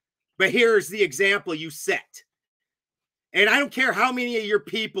 But here's the example you set. And I don't care how many of your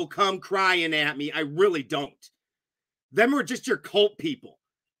people come crying at me. I really don't. Them are just your cult people.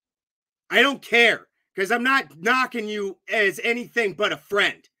 I don't care, because I'm not knocking you as anything but a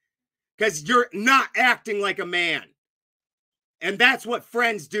friend, because you're not acting like a man. And that's what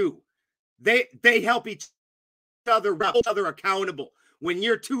friends do. They help each other accountable when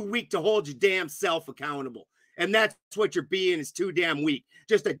you're too weak to hold your damn self accountable. And that's what you're being, is too damn weak.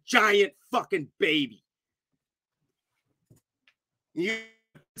 Just a giant fucking baby. You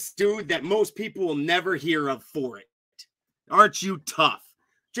dude that most people will never hear of for it. Aren't you tough?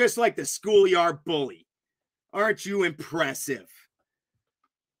 Just like the schoolyard bully. Aren't you impressive?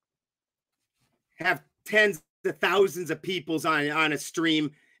 Have tens of thousands of peoples on a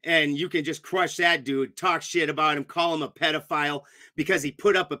stream, and you can just crush that dude, talk shit about him, call him a pedophile because he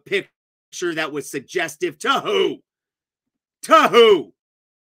put up a picture that was suggestive to who? To who?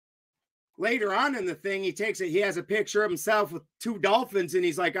 Later on in the thing, he has a picture of himself with 2 dolphins, and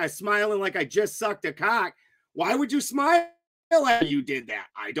he's like, I'm smiling like I just sucked a cock. Why would you smile after you did that?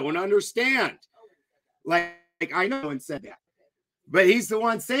 I don't understand. Like I know no one said that. But he's the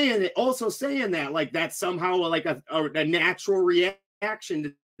one saying it, also saying that, like that's somehow like a natural reaction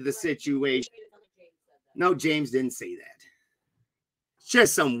to the situation. No, James didn't say that. It's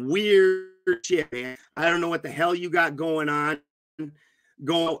just some weird shit, man. I don't know what the hell you got going on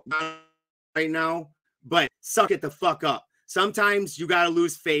right now, but suck it the fuck up. Sometimes you got to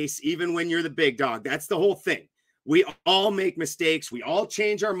lose face, even when you're the big dog. That's the whole thing. We all make mistakes. We all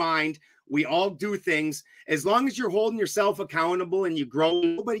change our mind. We all do things. As long as you're holding yourself accountable and you grow,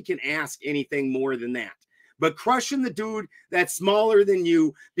 nobody can ask anything more than that. But crushing the dude that's smaller than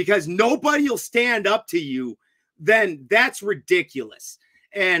you because nobody will stand up to you, then that's ridiculous.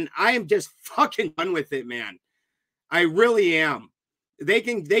 And I am just fucking done with it, man. I really am. They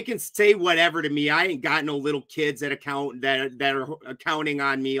can say whatever to me. I ain't got no little kids that are accounting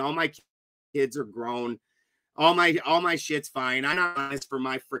on me. All my kids are grown. All my shit's fine. I'm not honest for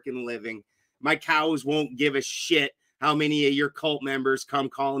my freaking living. My cows won't give a shit how many of your cult members come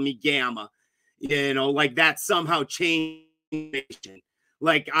calling me Gamma. You know, like that somehow changed.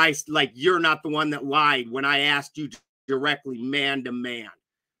 Like you're not the one that lied when I asked you directly, man to man.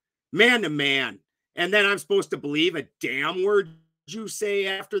 Man to man. And then I'm supposed to believe a damn word you say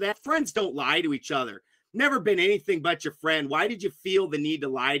after that? Friends don't lie to each other. Never been anything but your friend. Why did you feel the need to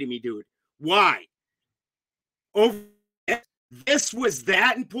lie to me, dude? Why? Over this was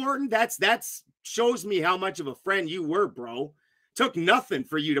that important? That's shows me how much of a friend you were, bro. Took nothing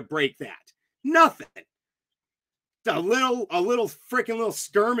for you to break that. Nothing. A little freaking little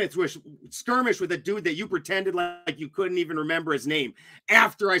skirmish with a dude that you pretended like you couldn't even remember his name.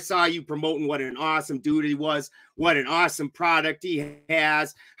 After I saw you promoting what an awesome dude he was, what an awesome product he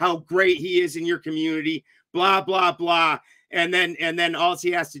has, how great he is in your community, blah blah blah, and then all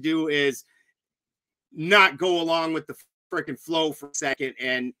he has to do is not go along with the freaking flow for a second,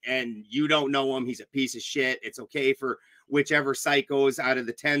 and you don't know him. He's a piece of shit. It's okay for whichever psychos out of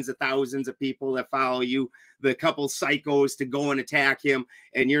the tens of thousands of people that follow you, the couple psychos to go and attack him,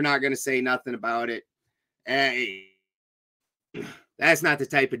 and you're not going to say nothing about it. Hey, that's not the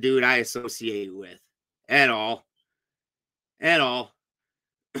type of dude I associate with at all. At all.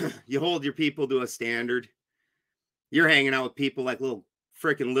 You hold your people to a standard. You're hanging out with people like little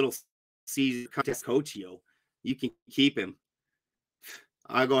Caesar Coachio. You can keep him.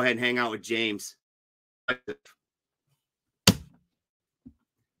 I'll go ahead and hang out with James.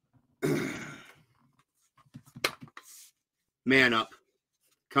 Man up.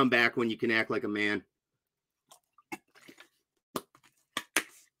 Come back when you can act like a man.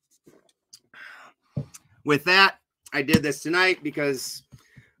 With that, I did this tonight because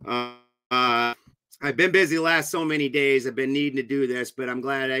I've been busy the last so many days. I've been needing to do this, but I'm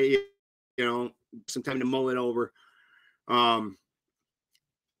glad I, some time to mull it over. I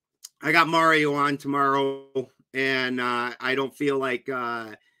got Mario on tomorrow, and I don't feel like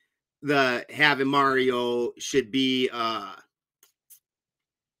having Mario should be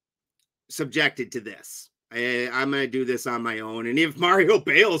subjected to this. I'm going to do this on my own. And if Mario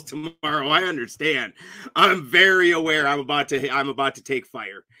bails tomorrow, I understand. I'm very aware I'm about to take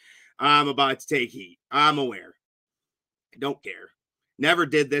fire. I'm about to take heat. I'm aware. I don't care. Never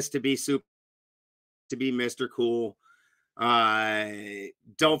did this to be Mr. Cool.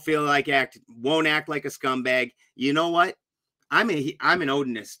 Don't feel like won't act like a scumbag. You know what? I'm an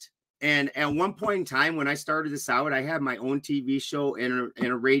Odinist. And at one point in time, when I started this out, I had my own TV show and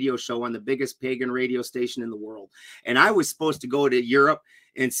a radio show on the biggest pagan radio station in the world. And I was supposed to go to Europe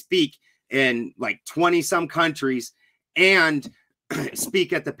and speak in like 20 some countries and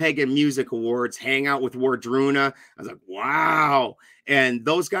speak at the Pagan Music Awards, hang out with Wardruna. I was like, wow. And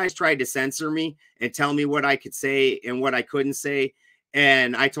those guys tried to censor me and tell me what I could say and what I couldn't say.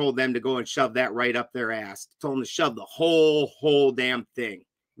 And I told them to go and shove that right up their ass. Told them to shove the whole damn thing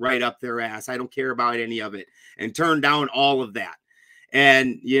right up their ass. I don't care about any of it, and turn down all of that.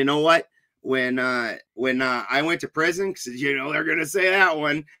 And you know what? When I went to prison, because you know they're gonna say that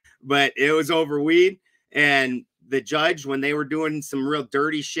one, but it was over weed. And the judge, when they were doing some real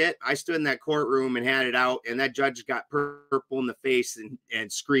dirty shit, I stood in that courtroom and had it out, and that judge got purple in the face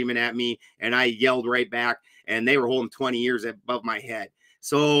and screaming at me, and I yelled right back, and they were holding 20 years above my head.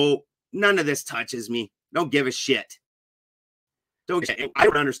 So none of this touches me. Don't give a shit. I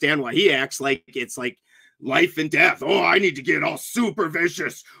don't understand why he acts like it's like life and death. Oh, I need to get all super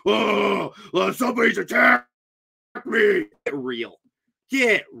vicious. Oh, somebody's attacked me. Get real.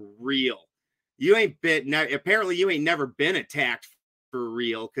 Get real. You ain't been, apparently you ain't never been attacked for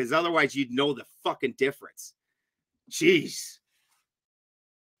real, because otherwise you'd know the fucking difference. Jeez.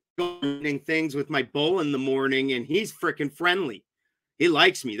 Going things with my bull in the morning, and he's freaking friendly. He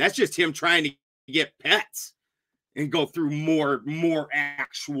likes me. That's just him trying to get pets and go through more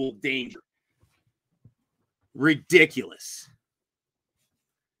actual danger. Ridiculous.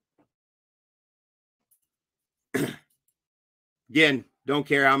 Again, don't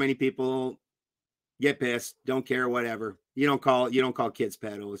care how many people get pissed. Don't care, whatever. You don't call kids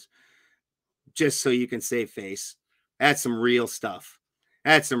pedos just so you can save face. That's some real stuff.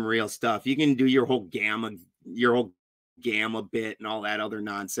 That's some real stuff. You can do your whole gamma bit and all that other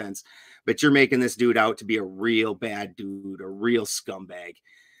nonsense, but you're making this dude out to be a real bad dude, a real scumbag.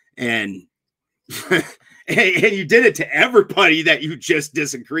 And and you did it to everybody that you just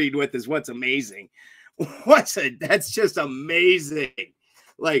disagreed with, is what's amazing. That's just amazing.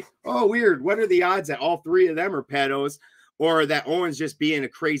 Like, oh, weird. What are the odds that all three of them are pedos, or that Owen's just being a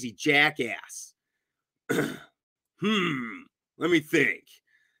crazy jackass? Let me think.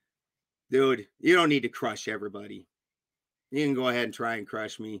 Dude, you don't need to crush everybody. You can go ahead and try and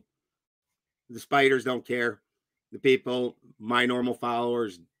crush me. The spiders don't care. The people, my normal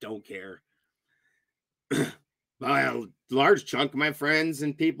followers, don't care. By a large chunk of my friends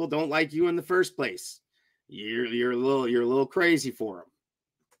and people don't like you in the first place. You're a little crazy for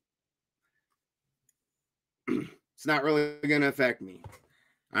them. It's not really going to affect me.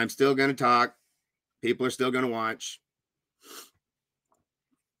 I'm still going to talk. People are still going to watch.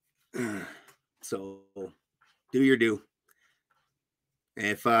 So do your due.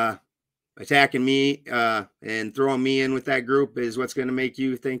 If attacking me and throwing me in with that group is what's going to make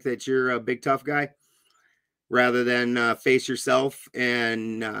you think that you're a big tough guy, rather than face yourself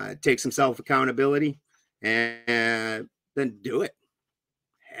and take some self accountability, and then do it.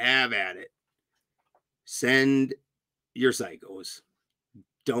 Have at it. Send your psychos.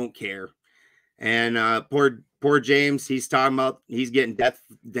 Don't care. And poor James, he's talking about he's getting death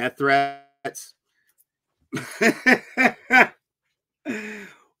threats.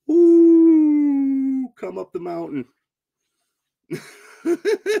 Ooh, come up the mountain.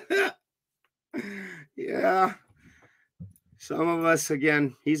 Yeah. Some of us,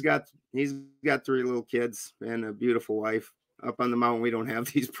 again, he's got 3 little kids and a beautiful wife. Up on the mountain, we don't have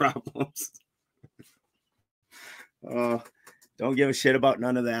these problems. Don't give a shit about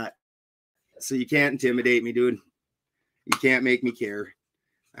none of that. So you can't intimidate me, dude. You can't make me care.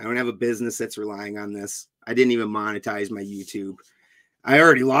 I don't have a business that's relying on this. I didn't even monetize my YouTube. I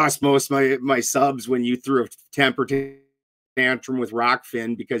already lost most of my subs when you threw a temper tantrum with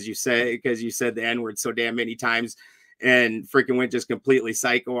Rockfin because you said the N-word so damn many times and freaking went just completely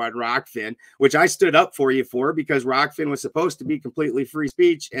psycho on Rockfin, which I stood up for you for, because Rockfin was supposed to be completely free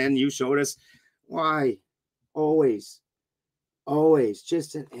speech, and you showed us why. Always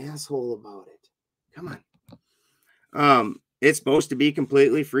just an asshole about it. Come on. It's supposed to be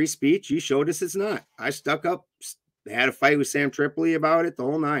completely free speech. You showed us it's not. I stuck up. They had a fight with Sam Tripoli about it, the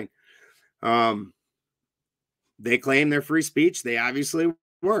whole nine. They claim they're free speech. They obviously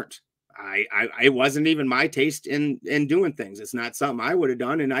weren't. I wasn't even my taste in doing things. It's not something I would have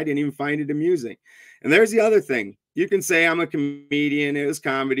done, and I didn't even find it amusing. And there's the other thing. You can say I'm a comedian. It was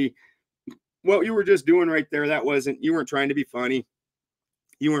comedy. What you were just doing right there, you weren't trying to be funny.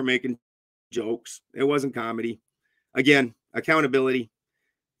 You weren't making jokes. It wasn't comedy. Again, accountability.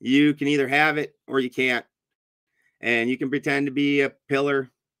 You can either have it or you can't. And you can pretend to be a pillar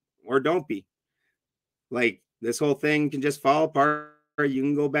or don't be. Like, this whole thing can just fall apart you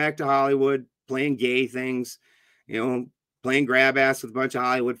can go back to Hollywood, playing gay things, you know, playing grab ass with a bunch of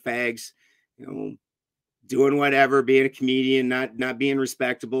Hollywood fags, you know, doing whatever, being a comedian, not being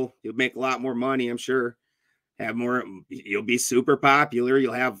respectable. You'll make a lot more money, I'm sure. Have more, you'll be super popular.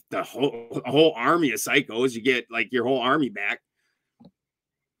 You'll have the whole army of psychos. You get like your whole army back.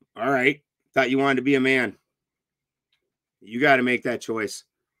 All right. Thought you wanted to be a man. You got to make that choice.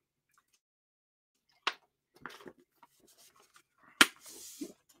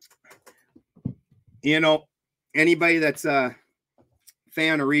 You know, anybody that's a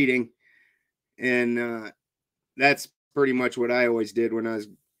fan of reading, and that's pretty much what I always did when I was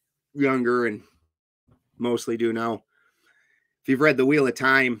younger and mostly do now. If you've read The Wheel of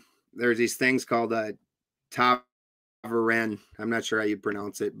Time, there's these things called Tavaren. I'm not sure how you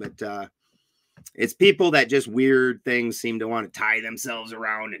pronounce it, but it's people that just weird things seem to want to tie themselves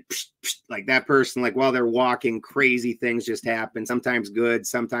around, and like that person, like while they're walking, crazy things just happen. Sometimes good,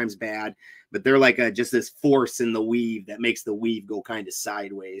 sometimes bad, but they're like just this force in the weave that makes the weave go kind of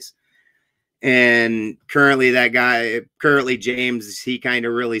sideways. And currently James, he kind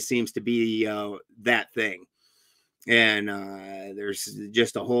of really seems to be that thing. And there's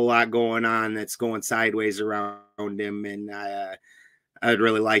just a whole lot going on that's going sideways around him. And I'd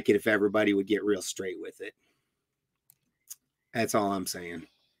really like it if everybody would get real straight with it. That's all I'm saying.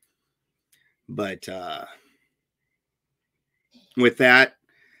 But with that,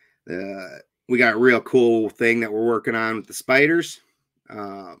 we got a real cool thing that we're working on with the spiders.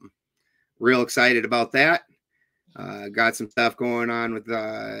 Real excited about that. Got some stuff going on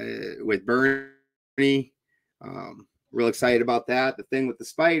with Bernie. Real excited about that. The thing with the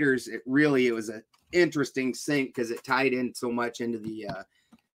spiders, it was an interesting sync because it tied in so much into the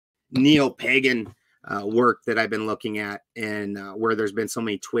neo-pagan work that I've been looking at, and where there's been so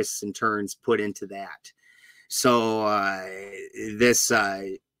many twists and turns put into that. So this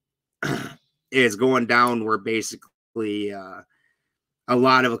is going down where basically a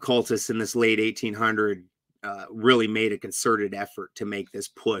lot of occultists in this late 1800 really made a concerted effort to make this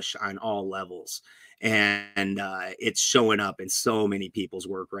push on all levels. And it's showing up in so many people's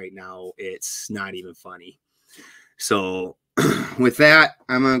work right now. It's not even funny. So with that,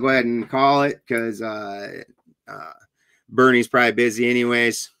 I'm going to go ahead and call it because Bernie's probably busy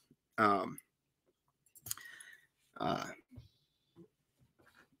anyways. Don't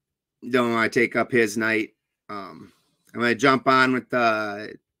want to take up his night. I'm going to jump on with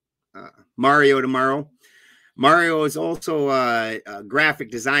Mario tomorrow. Mario is also a graphic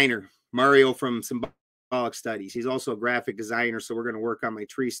designer. Mario from Symbolic Studies. He's also a graphic designer, so we're going to work on my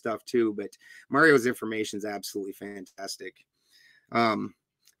tree stuff too. But Mario's information is absolutely fantastic.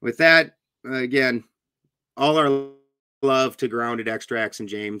 With that, again, all our love to Grounded Extracts and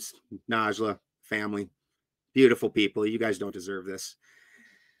James, Najla, family. Beautiful people. You guys don't deserve this.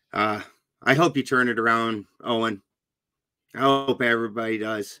 I hope you turn it around, Owen. I hope everybody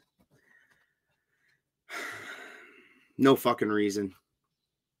does. No fucking reason.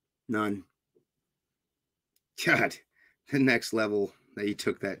 None. God, the next level that you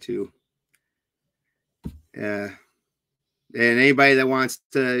took that to. And anybody that wants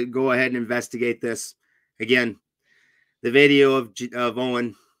to go ahead and investigate this, again, the video of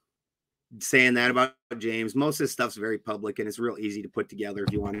Owen saying that about James, most of this stuff's very public and it's real easy to put together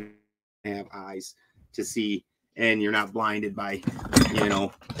if you want to have eyes to see and you're not blinded by,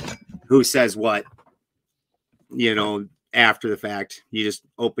 who says what, after the fact. You just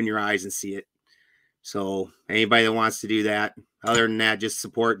open your eyes and see it. So anybody that wants to do that, other than that, just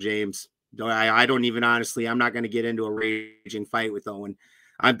support James. I don't even, honestly, I'm not going to get into a raging fight with Owen.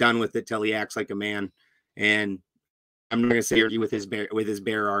 I'm done with it till he acts like a man. And I'm not going to say with his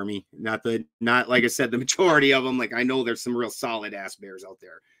bear army. Not like I said, the majority of them. Like, I know there's some real solid ass bears out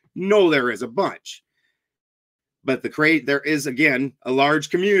there. No, there is a bunch. But there is, again, a large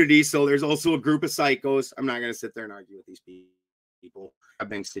community. So there's also a group of psychos. I'm not going to sit there and argue with these people. I have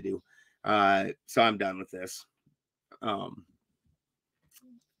things to do. So I'm done with this.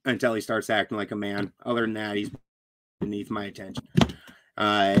 Until he starts acting like a man. Other than that, he's beneath my attention.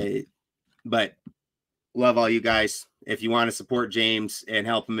 But love all you guys. If you want to support James and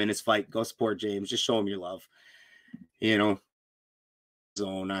help him in his fight, go support James. Just show him your love.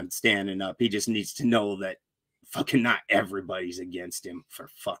 Zone on standing up. He just needs to know that fucking not everybody's against him, for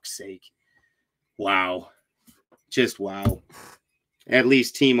fuck's sake. Wow. Just wow. At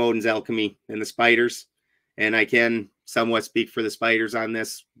least Team Odin's Alchemy and the spiders. And I can somewhat speak for the spiders on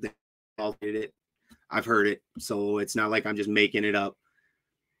this. They all did it. I've heard it. So it's not like I'm just making it up.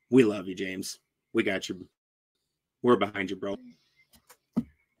 We love you, James. We got you. We're behind you, bro.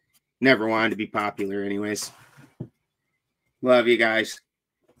 Never wanted to be popular anyways. Love you guys.